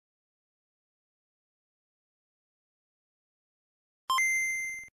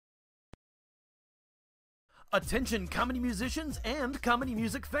Attention comedy musicians and comedy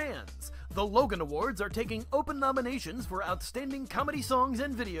music fans! The Logan Awards are taking open nominations for outstanding comedy songs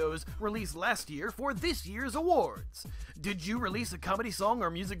and videos released last year for this year's awards. Did you release a comedy song or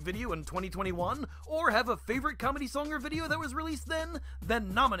music video in 2021, or have a favorite comedy song or video that was released then?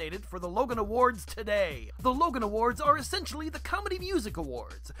 Then nominate it for the Logan Awards today. The Logan Awards are essentially the Comedy Music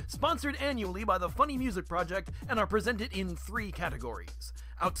Awards, sponsored annually by the Funny Music Project and are presented in 3 categories: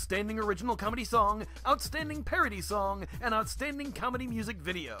 Outstanding Original Comedy Song, Outstanding Parody Song, and Outstanding Comedy Music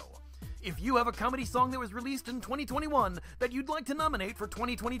Video. If you have a comedy song that was released in 2021 that you'd like to nominate for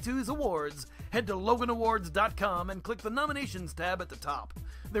 2022's awards, head to LoganAwards.com and click the Nominations tab at the top.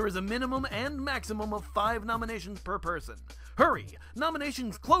 There is a minimum and maximum of 5 nominations per person. Hurry!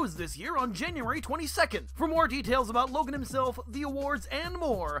 Nominations close this year on January 22nd. For more details about Logan himself, the awards, and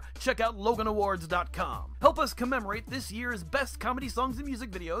more, check out LoganAwards.com. Help us commemorate this year's best comedy songs and music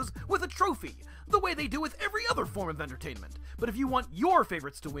videos with a trophy, the way they do with every other form of entertainment. But if you want your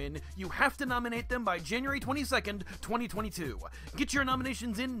favorites to win, you have to nominate them by January 22nd, 2022. Get your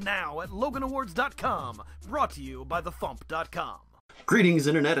nominations in now at LoganAwards.com, brought to you by TheFump.com. Greetings,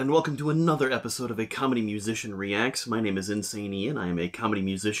 Internet, and welcome to another episode of A Comedy Musician Reacts. My name is Insane Ian. I am a comedy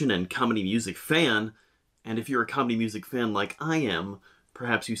musician and comedy music fan, and if you're a comedy music fan like I am,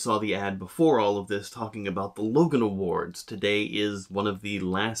 perhaps you saw the ad before all of this talking about the Logan Awards. Today is one of the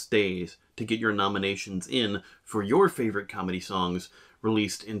last days to get your nominations in for your favorite comedy songs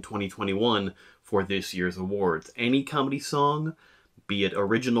released in 2021 for this year's awards. Any comedy song, be it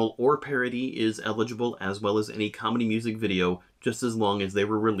original or parody, is eligible, as well as any comedy music video, just as long as they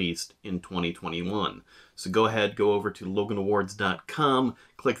were released in 2021. So go ahead, go over to LoganAwards.com,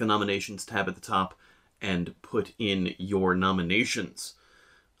 click the Nominations tab at the top, and put in your nominations.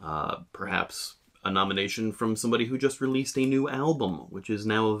 Perhaps a nomination from somebody who just released a new album, which is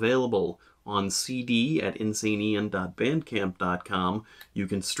now available on CD at insaneian.bandcamp.com. You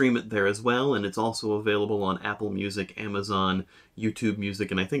can stream it there as well, and it's also available on Apple Music, Amazon, YouTube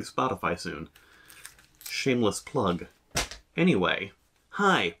Music, and I think Spotify soon. Shameless plug. Anyway,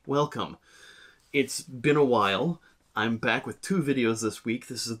 hi, welcome. It's been a while. I'm back with 2 videos this week.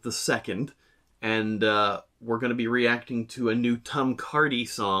 This is the second, and we're going to be reacting to a new Cardy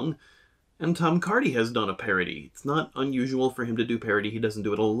song. And Cardy has done a parody. It's not unusual for him to do parody. He doesn't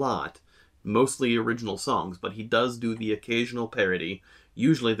do it a lot. Mostly original songs, but he does do the occasional parody.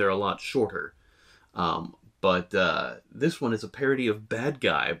 Usually they're a lot shorter. But this one is a parody of Bad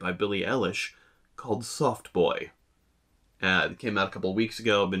Guy by Billie Eilish called Soft Boy. It came out a couple weeks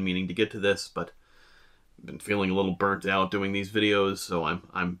ago. I've been meaning to get to this, but I've been feeling a little burnt out doing these videos, so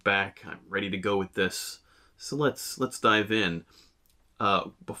I'm back. I'm ready to go with this. So let's dive in.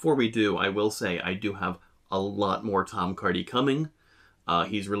 Before we do, I will say I do have a lot more Cardy coming.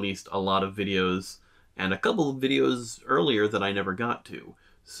 He's released a lot of videos, and a couple of videos earlier that I never got to.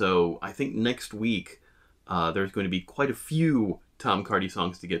 So I think next week there's going to be quite a few Cardy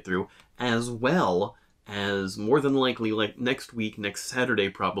songs to get through, as well as, more than likely, like next week, next Saturday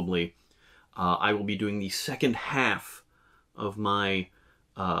probably, I will be doing the second half of my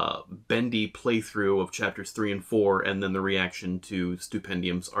bendy playthrough of chapters 3 and 4, and then the reaction to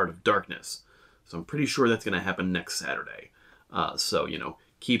Stupendium's Art of Darkness. So I'm pretty sure that's going to happen next Saturday. So, you know,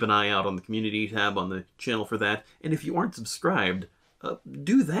 keep an eye out on the community tab on the channel for that. And if you aren't subscribed,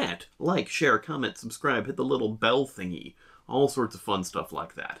 do that. Like, share, comment, subscribe, hit the little bell thingy. All sorts of fun stuff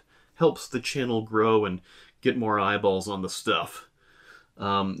like that. Helps the channel grow and get more eyeballs on the stuff.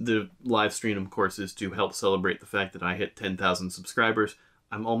 The live stream, of course, is to help celebrate the fact that I hit 10,000 subscribers.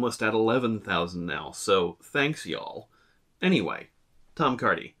 I'm almost at 11,000 now, so thanks, y'all. Anyway,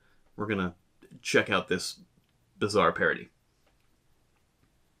 Cardy. We're gonna check out this bizarre parody.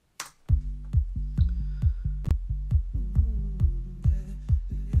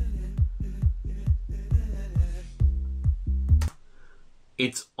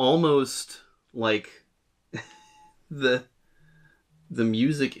 It's almost like the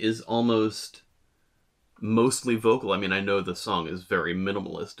music is almost mostly vocal. I mean, I know the song is very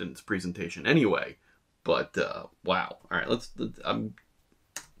minimalist in its presentation anyway, but wow. All right, I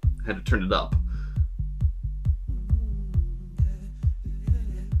had to turn it up.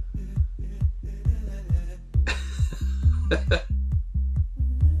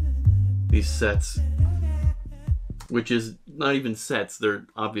 These sets, which is not even sets, they're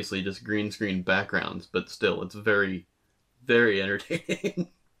obviously just green screen backgrounds, but still, it's very, very entertaining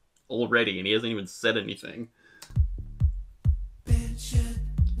already, and he hasn't even said anything.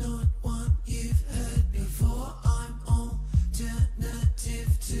 Not one you've heard before. I'm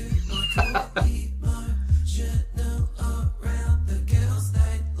alternative to my emotional around the girls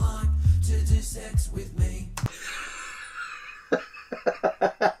they like to do sex with me.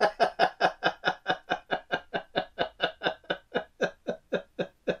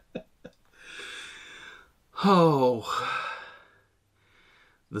 Oh,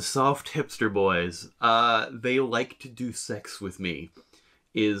 the soft hipster boys. They like to do sex with me.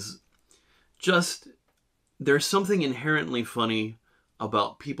 Is just, there's something inherently funny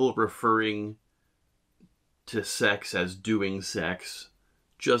about people referring to sex as doing sex.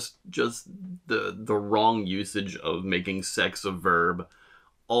 Just the wrong usage of making sex a verb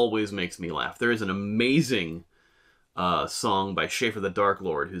always makes me laugh. There is an amazing song by Schaefer the Dark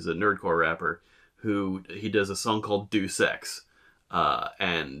Lord, who's a nerdcore rapper, he does a song called Do Sex.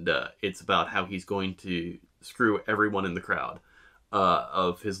 And it's about how he's going to screw everyone in the crowd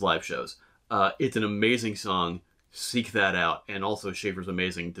of his live shows. It's an amazing song. Seek that out. And also Schaefer's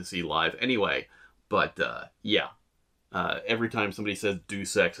amazing to see live anyway. But yeah, every time somebody says do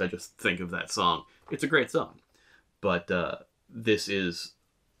sex, I just think of that song. It's a great song. But this is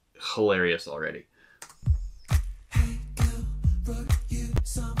hilarious already. Hey girl, wrote you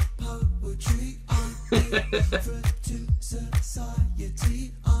some poetry. To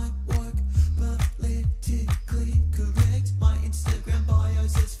society, I work politically correct. My Instagram bio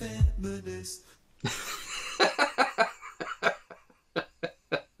says feminist.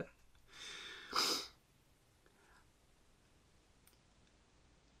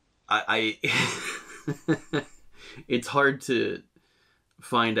 I it's hard to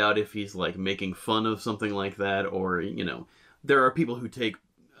find out if he's like making fun of something like that, or, you know, there are people who take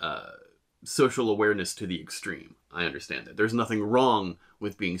social awareness to the extreme. I understand that. There's nothing wrong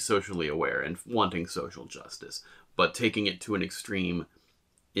with being socially aware and wanting social justice, but taking it to an extreme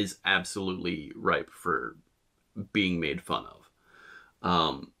is absolutely ripe for being made fun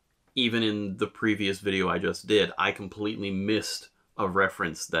of. Even in the previous video I just did, I completely missed a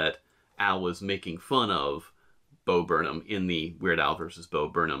reference that Al was making fun of Bo Burnham in the Weird Al versus Bo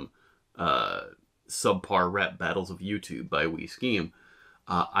Burnham subpar rap battles of YouTube by We Scheme.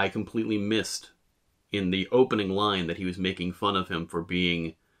 I completely missed in the opening line that he was making fun of him for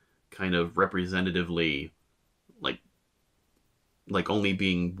being kind of representatively, like only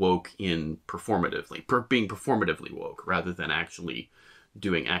being woke in performatively, being performatively woke rather than actually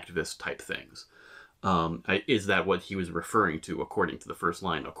doing activist type things. Is that what he was referring to, according to the first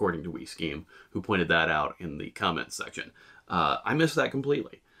line, according to We Scheme, who pointed that out in the comments section? I missed that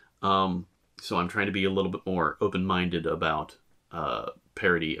completely. So I'm trying to be a little bit more open-minded about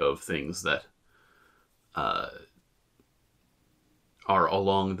parody of things that are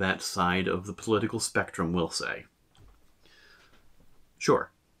along that side of the political spectrum, we'll say.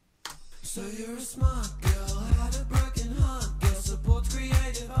 Sure. So you're a smart girl, had a broken heart, girl, supports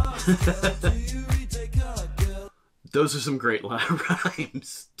creative arts, girl. Do you read Descartes, girl? Those are some great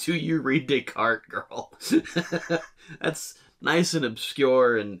rhymes. Do you read Descartes, girl? That's nice and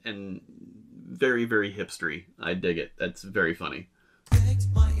obscure and very, very hipstery. I dig it. That's very funny.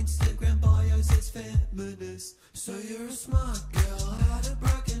 My Instagram bio says feminist. So you're a smart girl, had a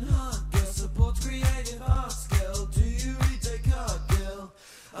broken heart, girl, supports creative arts, girl. Do you read Descartes, girl?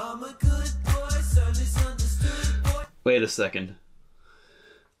 I'm a good boy, so misunderstood boy. Wait a second.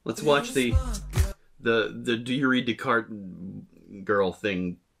 Let's watch the do you read Descartes girl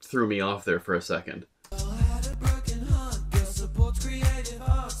thing. Threw me off there for a second.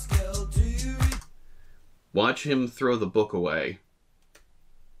 Watch him throw the book away.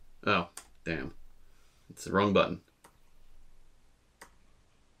 Oh, damn. It's the wrong button.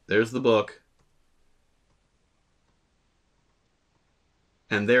 There's the book.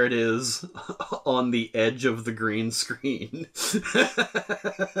 And there it is on the edge of the green screen.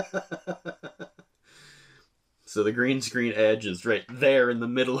 So the green screen edge is right there in the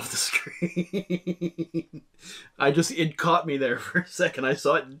middle of the screen. It caught me there for a second. I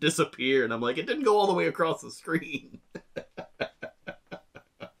saw it disappear and I'm like, it didn't go all the way across the screen.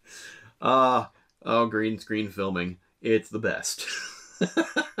 Oh, green screen filming. It's the best.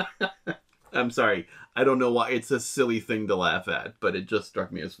 I'm sorry. I don't know why. It's a silly thing to laugh at, but it just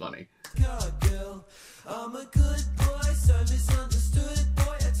struck me as funny. Girl, I'm a good boy, so misunderstood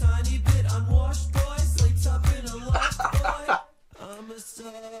boy, a tiny bit unwashed boy, sleeps up in a loft boy. I'm a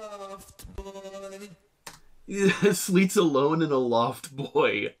soft boy. Sleeps alone in a loft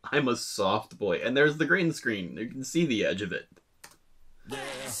boy. I'm a soft boy. And there's the green screen. You can see the edge of it.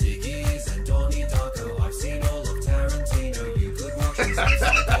 Ziggy's and Donnie Darko, I've seen all of Tarantino. You could watch these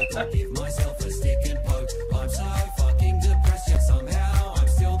I'll give myself a stick and poke. I'm so fucking depressed, yet somehow I'm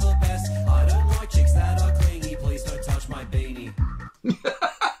still the best. I don't like chicks that are clingy, please don't touch my beanie.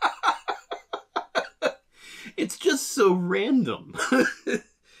 It's just so random.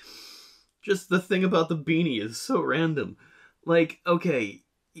 Just the thing about the beanie is so random. Like, okay,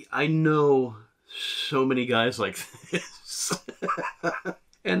 I know so many guys like this.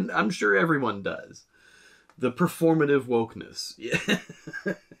 And I'm sure everyone does. The performative wokeness. Yeah.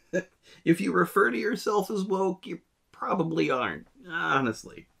 If you refer to yourself as woke, you probably aren't.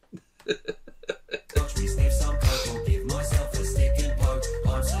 Honestly. Watch me sniff some coke or give myself a stick and poke.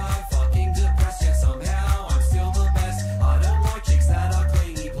 I'm so fucking depressed, yet somehow I'm still the best. I don't like chicks that are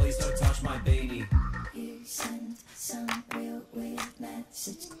clingy, please don't touch my beanie. You send some real weird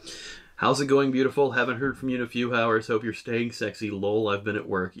message. How's it going, beautiful? Haven't heard from you in a few hours. Hope you're staying sexy. Lol, I've been at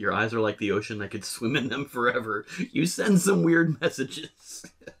work. Your eyes are like the ocean. I could swim in them forever. You send some weird messages.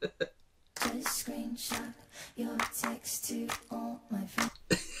 Just screenshot your text to all my friends.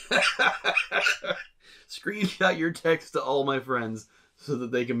 Screenshot your text to all my friends so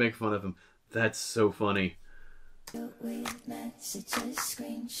that they can make fun of him. That's so funny. Your weird messages,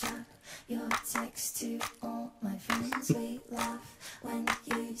 screenshot your text to all my friends. We laugh when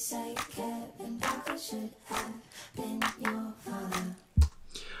you say Kevin Parker should have been your father.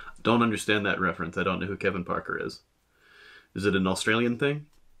 Don't understand that reference. I don't know who Kevin Parker is. Is it an Australian thing?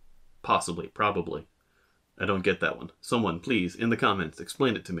 Possibly. Probably. I don't get that one. Someone, please, in the comments,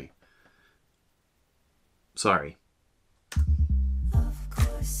 explain it to me. Sorry. Of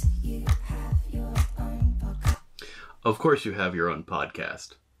course you have your own podcast. Of course you have your own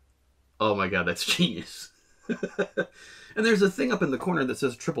podcast. Oh my god, that's genius. And there's a thing up in the corner that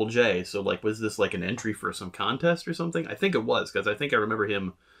says Triple J, so like, was this like an entry for some contest or something? I think it was, because I think I remember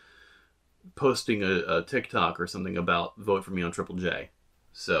him posting a TikTok or something about vote for me on Triple J.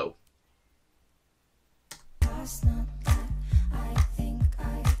 So... Last night that I think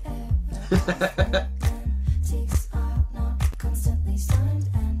I ever ticks are not constantly stoned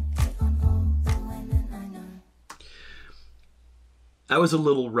and hit on all the women I know. That was a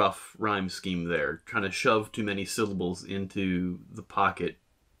little rough rhyme scheme there, trying to shove too many syllables into the pocket.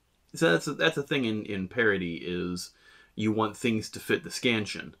 So that's a thing in parody, is you want things to fit the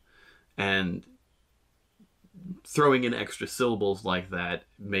scansion. And throwing in extra syllables like that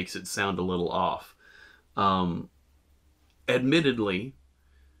makes it sound a little off. Admittedly,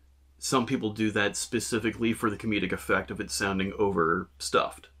 some people do that specifically for the comedic effect of it sounding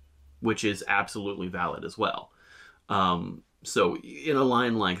overstuffed, which is absolutely valid as well. So in a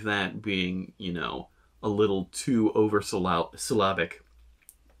line like that being, you know, a little too over-syllabic,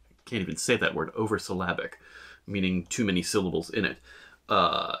 can't even say that word, over-syllabic, meaning too many syllables in it.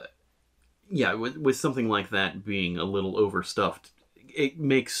 Yeah, with something like that being a little overstuffed, it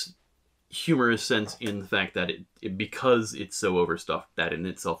makes humorous sense in the fact that it because it's so overstuffed, that in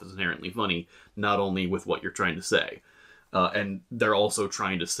itself is inherently funny, not only with what you're trying to say. And they're also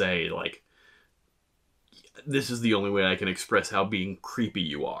trying to say, like, this is the only way I can express how being creepy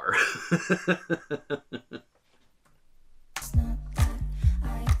you are.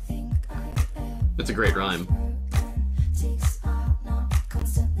 It's a great rhyme.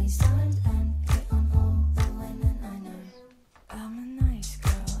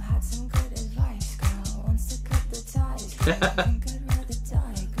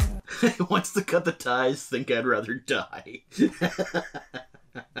 Wants to cut the ties, think I'd rather die.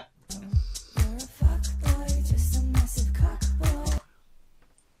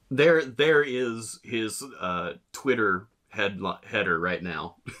 There is his Twitter header right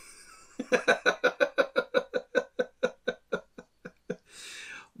now.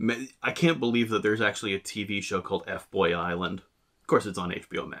 I can't believe that there's actually a TV show called F-Boy Island. Of course, it's on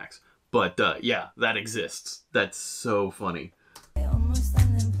HBO Max. But, yeah, that exists. That's so funny.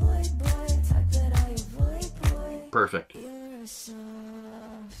 Perfect.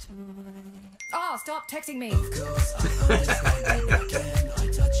 Oh, stop texting me.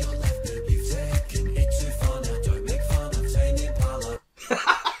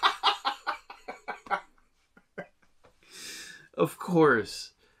 Of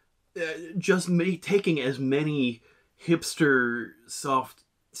course. Just taking as many hipster soft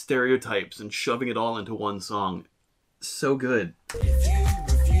stereotypes and shoving it all into one song. So good. If you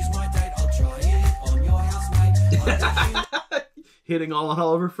refuse my date, I'll try it on your housemate. Hitting all on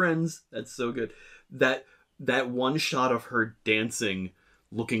all of her friends. That's so good. That one shot of her dancing,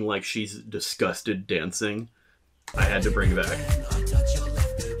 looking like she's disgusted dancing, I had to bring back.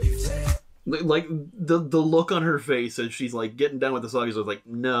 Like, the look on her face as she's, like, getting down with the song is like,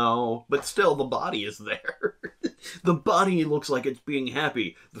 no. But still, the body is there. The body looks like it's being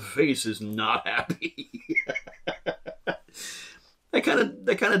happy. The face is not happy. That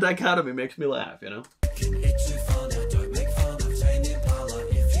kind of dichotomy makes me laugh, you know?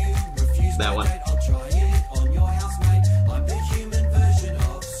 That one. I'll try it on your housemate. I'm the human version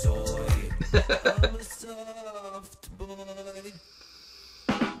of soy. I'm a soft boy.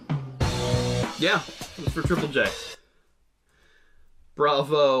 Yeah, it was for Triple J.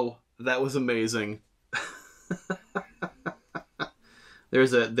 Bravo. That was amazing.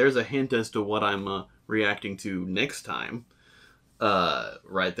 There's a hint as to what I'm reacting to next time,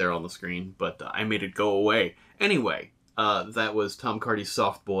 right there on the screen, but I made it go away. Anyway, that was Tom Cardy's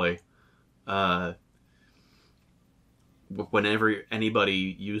Soft Boy. Whenever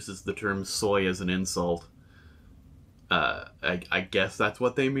anybody uses the term soy as an insult, I guess that's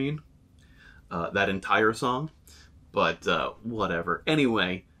what they mean. That entire song. But whatever.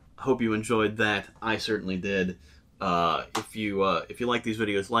 Anyway, hope you enjoyed that. I certainly did. If you like these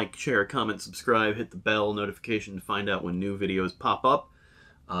videos, like, share, comment, subscribe, hit the bell notification to find out when new videos pop up.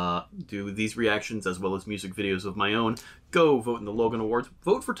 Do these reactions as well as music videos of my own. Go vote in the Logan Awards.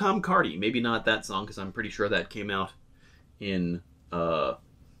 Vote for Tom Cardy. Maybe not that song, because I'm pretty sure that came out in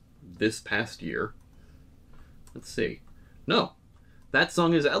this past year. Let's see. No. That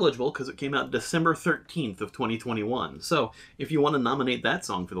song is eligible because it came out December 13th of 2021. So, if you want to nominate that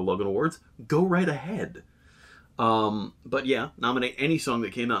song for the Logan Awards, go right ahead. But yeah, nominate any song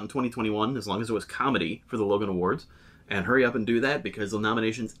that came out in 2021, as long as it was comedy, for the Logan Awards. And hurry up and do that, because the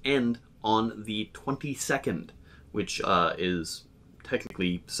nominations end on the 22nd, which is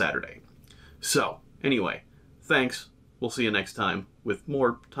technically Saturday. So, anyway, thanks. We'll see you next time with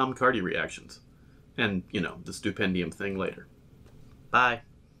more Tom Cardy reactions. And, you know, the Stupendium thing later. Bye.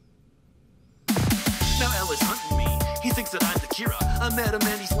 Now L is hunting me. He thinks that I'm the Kira. I met him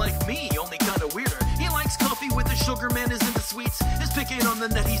and he's like me, only kinda weirder. He likes coffee with the sugar, man is into sweets. His picking on the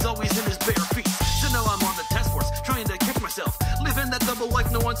net, he's always in his bare feet. So now I'm on the task force, trying to catch myself. Living that double life,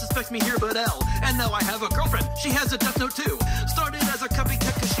 no one suspects me here but L. And now I have a girlfriend, she has a death note too. Started as a copycat